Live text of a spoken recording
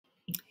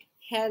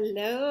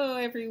Hello,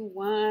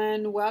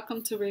 everyone.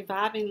 Welcome to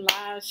Reviving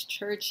Lives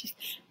Church,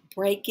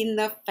 Breaking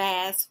the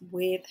Fast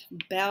with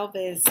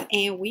Belvis.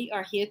 And we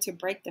are here to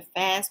break the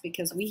fast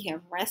because we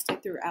have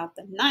rested throughout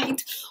the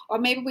night, or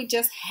maybe we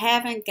just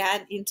haven't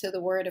gotten into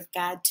the Word of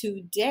God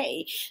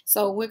today.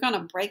 So we're going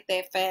to break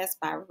that fast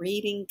by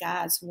reading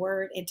God's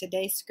Word. And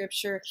today's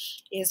scripture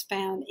is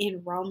found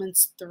in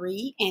Romans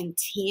 3 and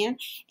 10.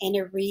 And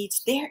it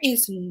reads, "There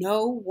is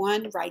no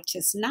one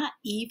righteous, not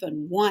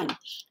even one.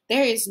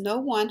 There is no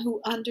one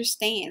who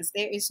understands.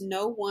 There is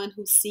no one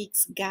who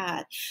seeks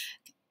God.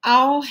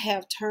 All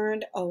have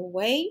turned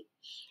away,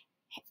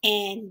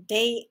 and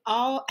they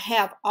all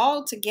have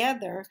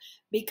altogether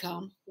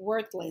become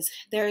worthless.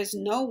 There is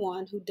no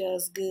one who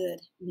does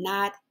good,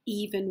 not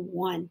even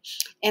one."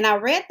 And I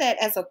read that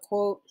as a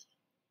quote,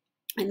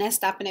 and that's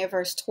stopping at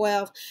verse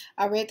 12.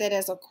 I read that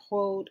as a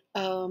quote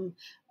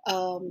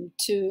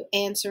to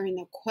answering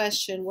the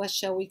question, what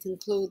shall we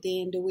conclude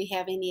then? Do we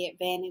have any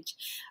advantage?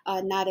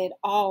 Not at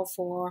all,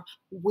 for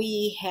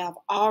we have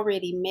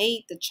already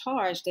made the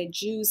charge that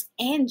Jews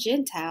and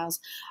Gentiles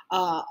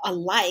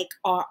alike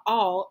are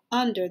all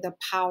under the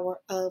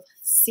power of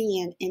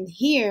sin. And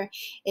here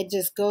it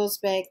just goes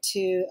back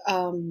to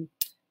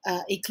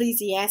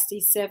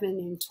Ecclesiastes 7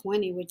 and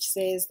 20, which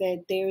says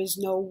that there is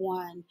no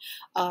one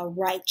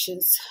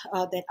righteous,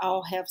 that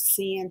all have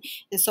sinned.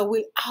 And so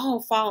we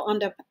all fall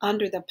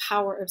under the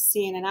power of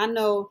sin. And I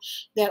know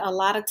that a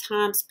lot of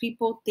times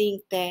people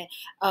think that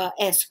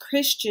as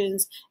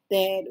Christians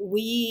that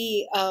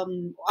we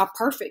are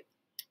perfect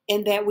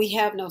and that we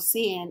have no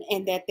sin,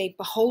 and that they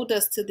hold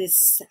us to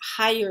this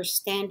higher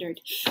standard,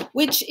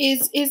 which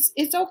is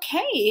it's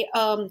okay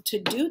to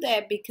do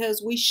that,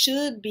 because we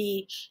should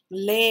be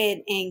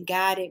led and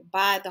guided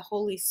by the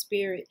Holy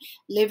Spirit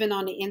living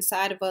on the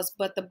inside of us.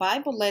 But the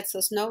Bible lets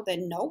us know that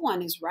no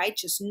one is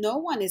righteous, no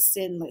one is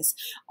sinless.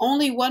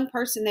 Only one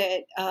person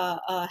that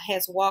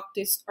has walked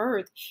this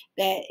earth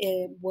that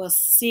was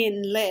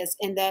sinless,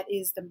 and that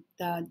is the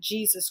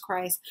Jesus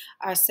Christ,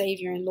 our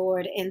Savior and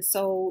Lord. And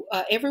so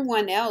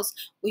everyone else,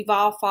 we've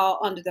all fall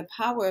under the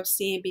power of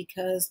sin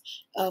because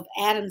of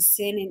Adam's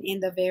sinning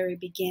in the very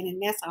beginning.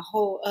 That's a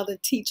whole other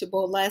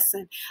teachable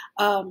lesson.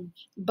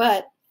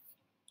 But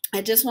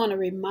I just want to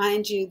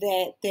remind you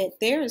that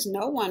there is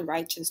no one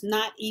righteous,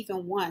 not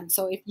even one.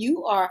 So if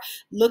you are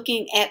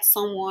looking at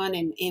someone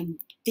and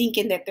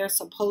thinking that they're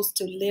supposed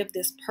to live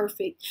this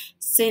perfect,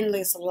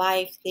 sinless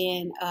life,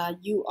 then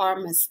you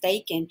are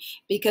mistaken,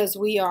 because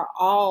we are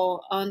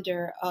all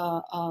under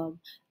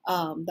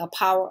the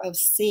power of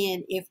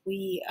sin, if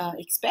we,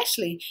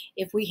 especially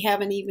if we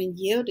haven't even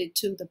yielded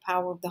to the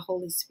power of the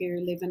Holy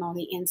Spirit living on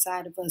the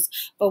inside of us.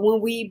 But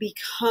when we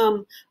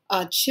become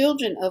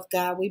children of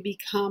God, we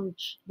become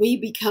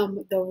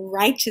the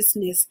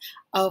righteousness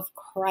of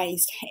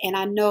Christ. And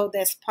I know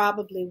that's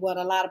probably what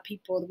a lot of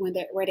people,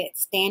 where that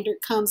standard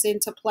comes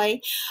into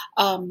play.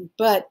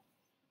 But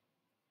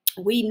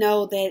we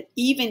know that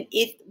even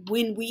if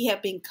when we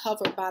have been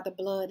covered by the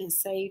blood and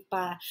saved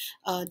by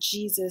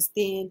Jesus,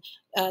 then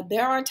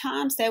there are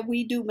times that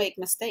we do make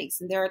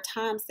mistakes, and there are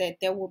times that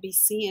there will be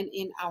sin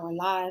in our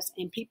lives.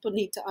 And people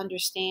need to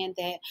understand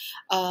that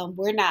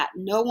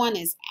no one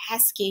is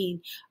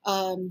asking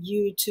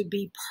you to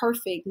be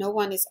perfect. No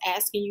one is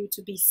asking you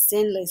to be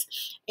sinless.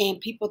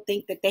 And people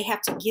think that they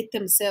have to get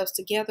themselves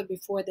together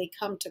before they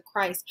come to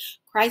Christ.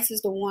 Christ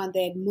is the one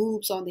that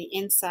moves on the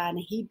inside, and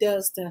he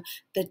does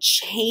the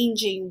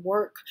changing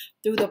work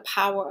through the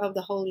power of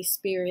the Holy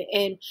Spirit,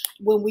 and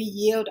when we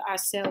yield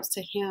ourselves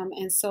to him.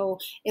 And so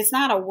it's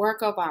not a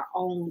work of our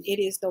own. It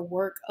is the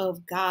work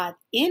of God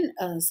in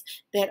us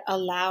that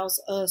allows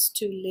us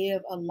to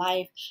live a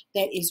life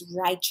that is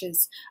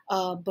righteous.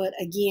 But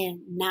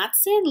again, not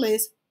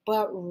sinless,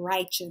 but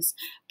righteous.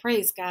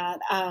 Praise God.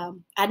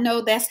 I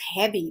know that's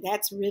heavy.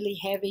 That's really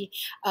heavy.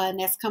 And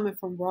that's coming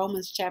from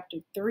Romans chapter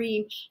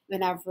 3.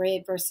 And I've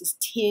read verses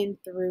 10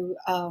 through,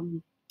 I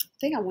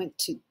think I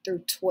went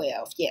through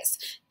 12. Yes,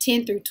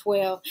 10 through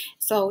 12.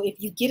 So if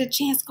you get a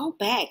chance, go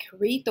back,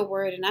 read the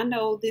word. And I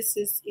know this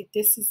is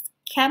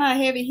kind of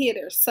a heavy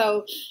hitter.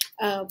 So,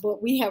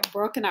 but we have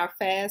broken our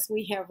fast.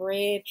 We have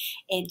read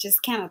and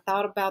just kind of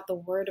thought about the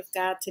word of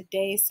God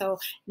today. So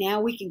now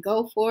we can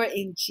go for it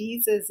in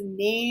Jesus'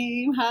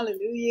 name.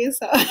 Hallelujah.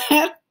 So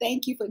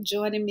thank you for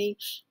joining me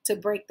to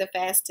break the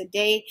fast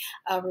today.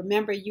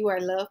 Remember, you are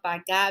loved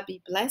by God.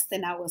 Be blessed,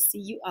 and I will see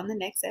you on the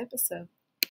next episode.